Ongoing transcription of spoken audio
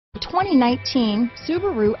2019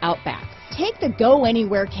 Subaru Outback. Take the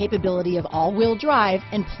go-anywhere capability of all-wheel drive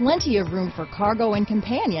and plenty of room for cargo and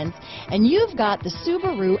companions, and you've got the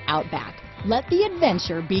Subaru Outback. Let the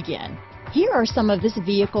adventure begin. Here are some of this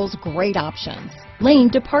vehicle's great options: lane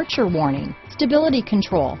departure warning, stability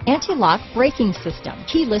control, anti-lock braking system,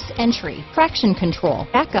 keyless entry, traction control,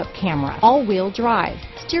 backup camera, all-wheel drive,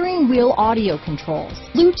 steering wheel audio controls,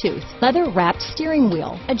 Bluetooth, leather-wrapped steering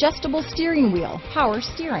wheel, adjustable steering wheel, power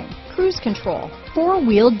steering, cruise control,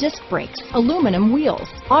 four-wheel disc brakes, aluminum wheels,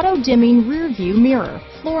 auto-dimming rear-view mirror,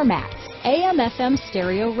 floor mats, AM/FM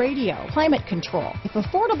stereo radio, climate control. If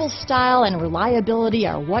affordable style and reliability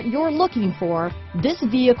are what you're looking for, this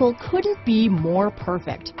vehicle couldn't be more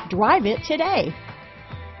perfect. Drive it today.